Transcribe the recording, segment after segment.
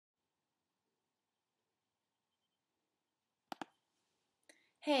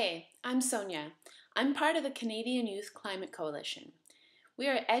Hey, I'm Sonia. I'm part of the Canadian Youth Climate Coalition. We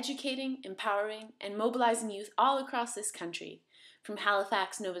are educating, empowering, and mobilizing youth all across this country, from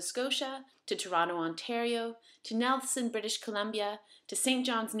Halifax, Nova Scotia, to Toronto, Ontario, to Nelson, British Columbia, to St.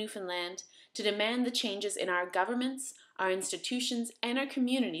 John's, Newfoundland, to demand the changes in our governments, our institutions, and our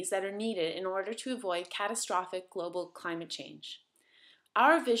communities that are needed in order to avoid catastrophic global climate change.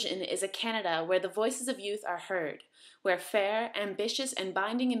 Our vision is a Canada where the voices of youth are heard, where fair, ambitious, and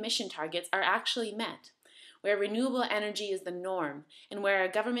binding emission targets are actually met, where renewable energy is the norm, and where our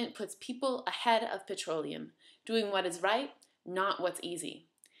government puts people ahead of petroleum, doing what is right, not what's easy.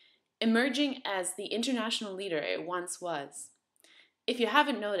 Emerging as the international leader it once was. If you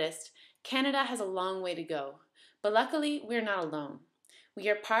haven't noticed, Canada has a long way to go, but luckily we're not alone. We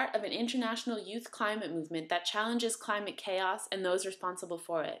are part of an international youth climate movement that challenges climate chaos and those responsible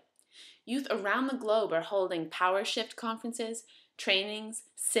for it. Youth around the globe are holding power shift conferences, trainings,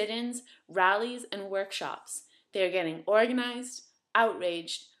 sit-ins, rallies, and workshops. They are getting organized,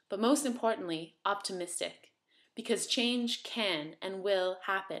 outraged, but most importantly, optimistic. Because change can and will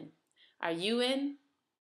happen. Are you in?